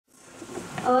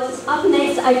Up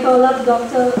next, I call up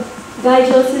Dr. Guy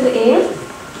Joseph Ale.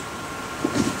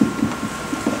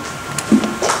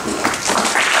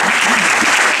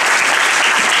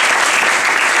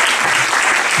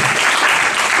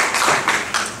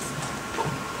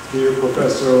 Dear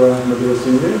Professor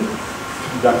Madhura,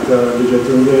 Dr.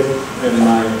 Vijayatunde, and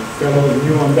my fellow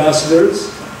new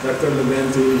ambassadors, Dr.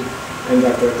 Leventi and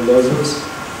Dr. Colossus,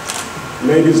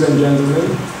 ladies and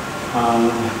gentlemen,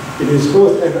 it is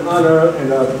both an honor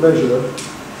and a pleasure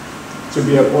to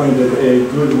be appointed a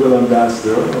Goodwill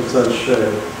ambassador of such a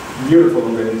beautiful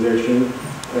organization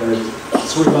as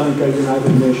Sri Lanka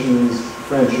United Nations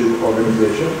Friendship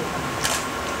Organization.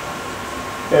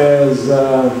 As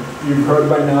you've heard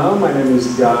by now, my name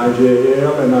is Guy J.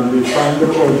 Ale, and I'm the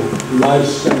founder of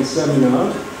Lifespan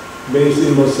Seminar, based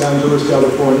in Los Angeles,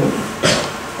 California.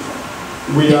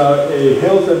 We are a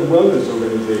health and wellness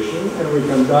organization, and we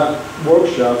conduct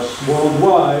workshops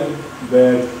worldwide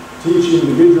that teach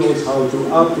individuals how to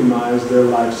optimize their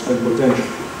lifespan potential.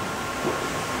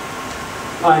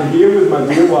 I'm here with my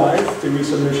dear wife,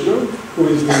 Teresa Mishler, who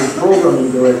is the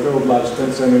programming director of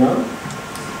Lifespan Seminar,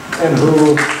 and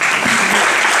who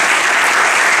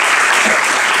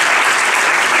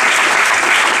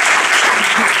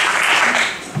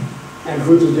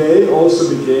today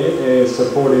also became a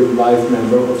supportive life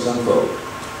member of Sanford.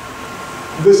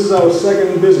 This is our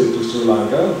second visit to Sri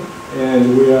Lanka,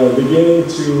 and we are beginning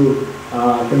to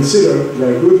consider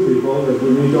the good people that we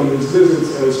meet on these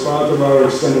visits as part of our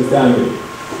extended family.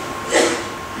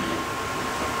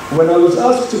 When I was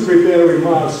asked to prepare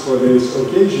remarks for this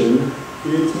occasion,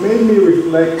 it made me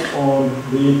reflect on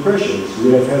the impressions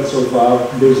we have had so far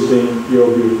visiting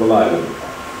your beautiful island.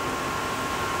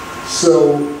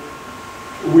 So,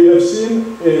 we have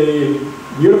seen a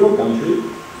beautiful country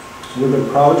with a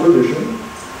proud tradition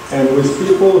and with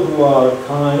people who are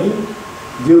kind,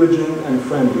 diligent, and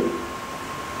friendly.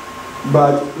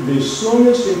 But the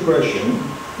strongest impression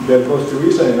that both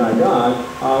Teresa and I got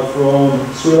are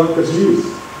from Sri Lanka's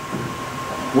youth.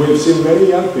 We've seen many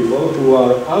young people who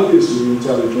are obviously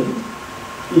intelligent,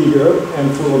 eager,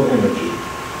 and full of energy.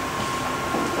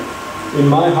 In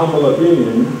my humble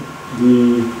opinion,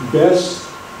 the best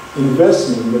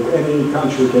investment that any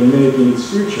country can make in its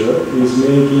future is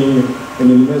making an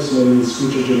investment in its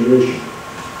future generation.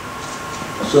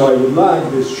 So I would like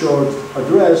this short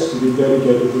address to be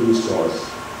dedicated to this cause.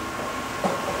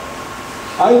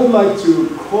 I would like to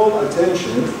call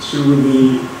attention to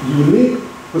the unique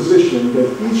position that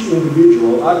each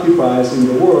individual occupies in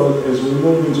the world as we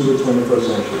move into the 21st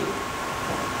century.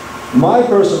 My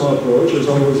personal approach has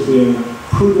always been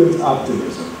prudent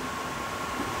optimism.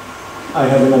 I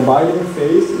have an abiding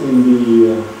faith in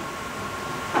the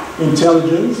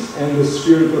intelligence and the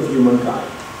spirit of humankind.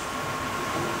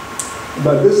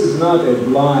 But this is not a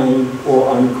blind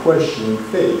or unquestioning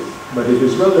faith, but it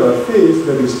is rather a faith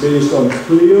that is based on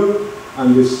clear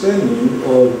understanding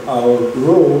of our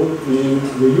role in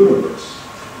the universe.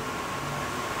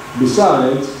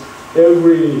 Besides,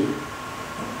 every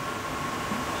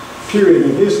period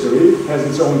in history has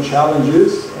its own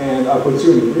challenges and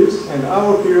opportunities, and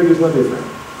our period is no different.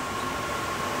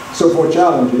 So for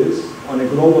challenges, on a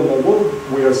global level,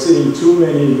 we are seeing too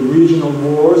many regional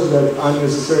wars that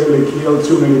unnecessarily kill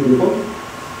too many people.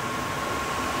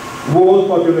 World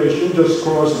population just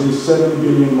crossed the 7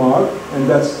 billion mark, and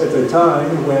that's at a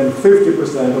time when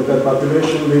 50% of that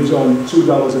population lives on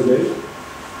 $2 a day.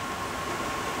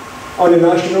 On a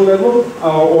national level,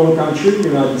 our own country, the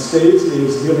United States,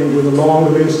 is dealing with a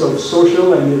long list of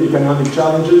social and economic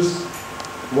challenges,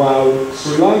 while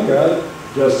Sri Lanka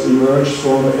just emerged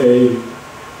from a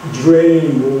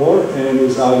draining war and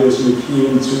is obviously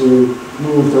keen to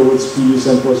move towards peace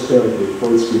and prosperity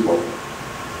for its people.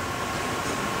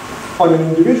 On an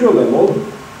individual level,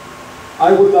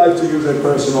 I would like to use a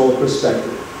personal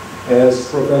perspective. As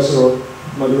Professor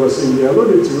Madhura Singh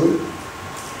alluded to,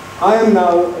 I am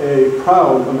now a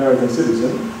proud American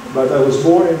citizen, but I was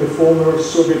born in the former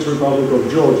Soviet Republic of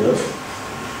Georgia,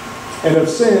 and have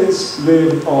since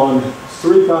lived on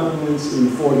 3 continents in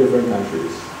 4 different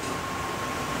countries.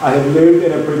 I have lived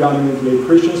in a predominantly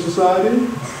Christian society,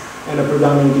 and a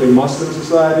predominantly Muslim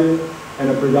society, and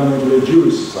a predominantly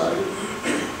Jewish society.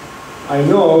 I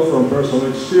know from personal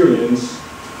experience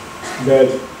that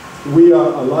we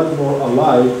are a lot more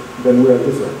alike than we are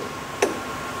different.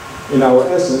 In our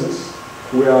essence,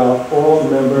 we are all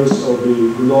members of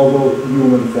the global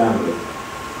human family.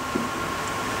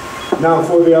 Now,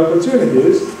 for the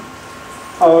opportunities,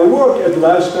 our work at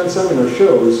Lifespan Seminar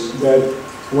shows that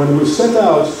when we set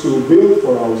out to build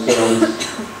for ourselves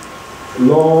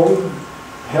long,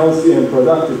 healthy, and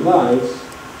productive lives,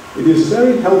 it is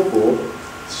very helpful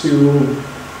to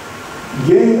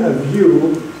gain a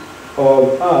view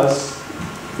of us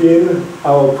in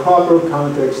our proper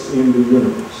context in the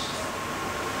universe.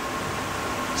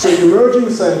 So emerging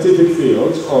scientific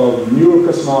fields of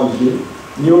neurocosmology,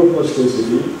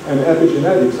 neuroplasticity, and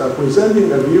epigenetics are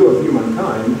presenting a view of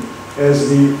humankind as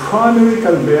the primary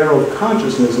conveyor of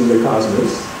consciousness in the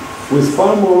cosmos, with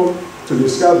far more to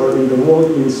discover in the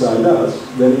world inside us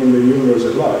than in the universe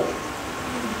at large.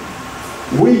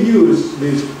 We use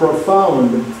these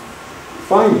profound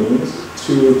findings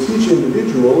to teach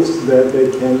individuals that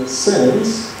they can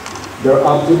sense their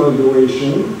optimal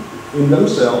duration in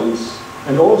themselves,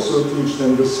 and also teach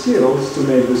them the skills to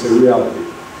make this a reality.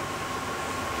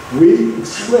 We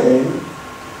explain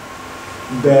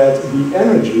that the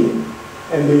energy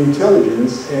and the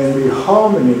intelligence and the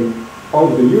harmony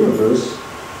of the universe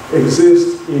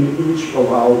exist in each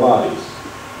of our bodies.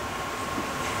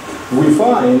 We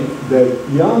find that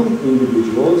young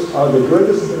individuals are the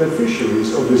greatest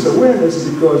beneficiaries of this awareness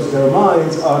because their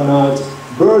minds are not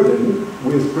burdened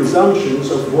with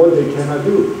presumptions of what they cannot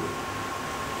do.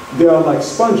 They are like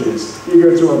sponges,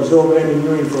 eager to absorb any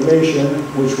new information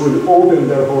which would open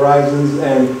their horizons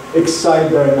and excite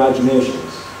their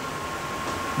imaginations.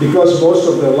 Because most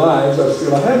of their lives are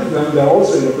still ahead of them, they're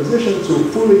also in a position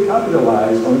to fully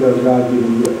capitalize on their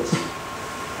God-given gifts.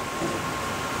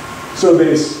 So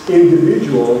this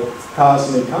individual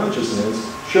cosmic consciousness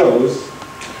shows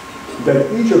that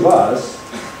each of us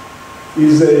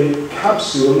is a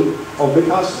capsule of the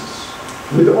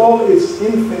cosmos with all its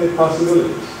infinite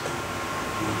possibilities.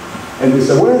 And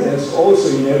this awareness also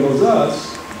enables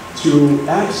us to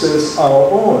access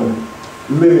our own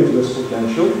limitless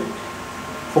potential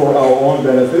for our own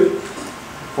benefit,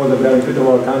 for the benefit of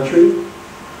our country,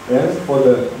 and for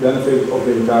the benefit of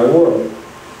the entire world.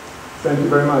 Thank you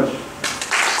very much.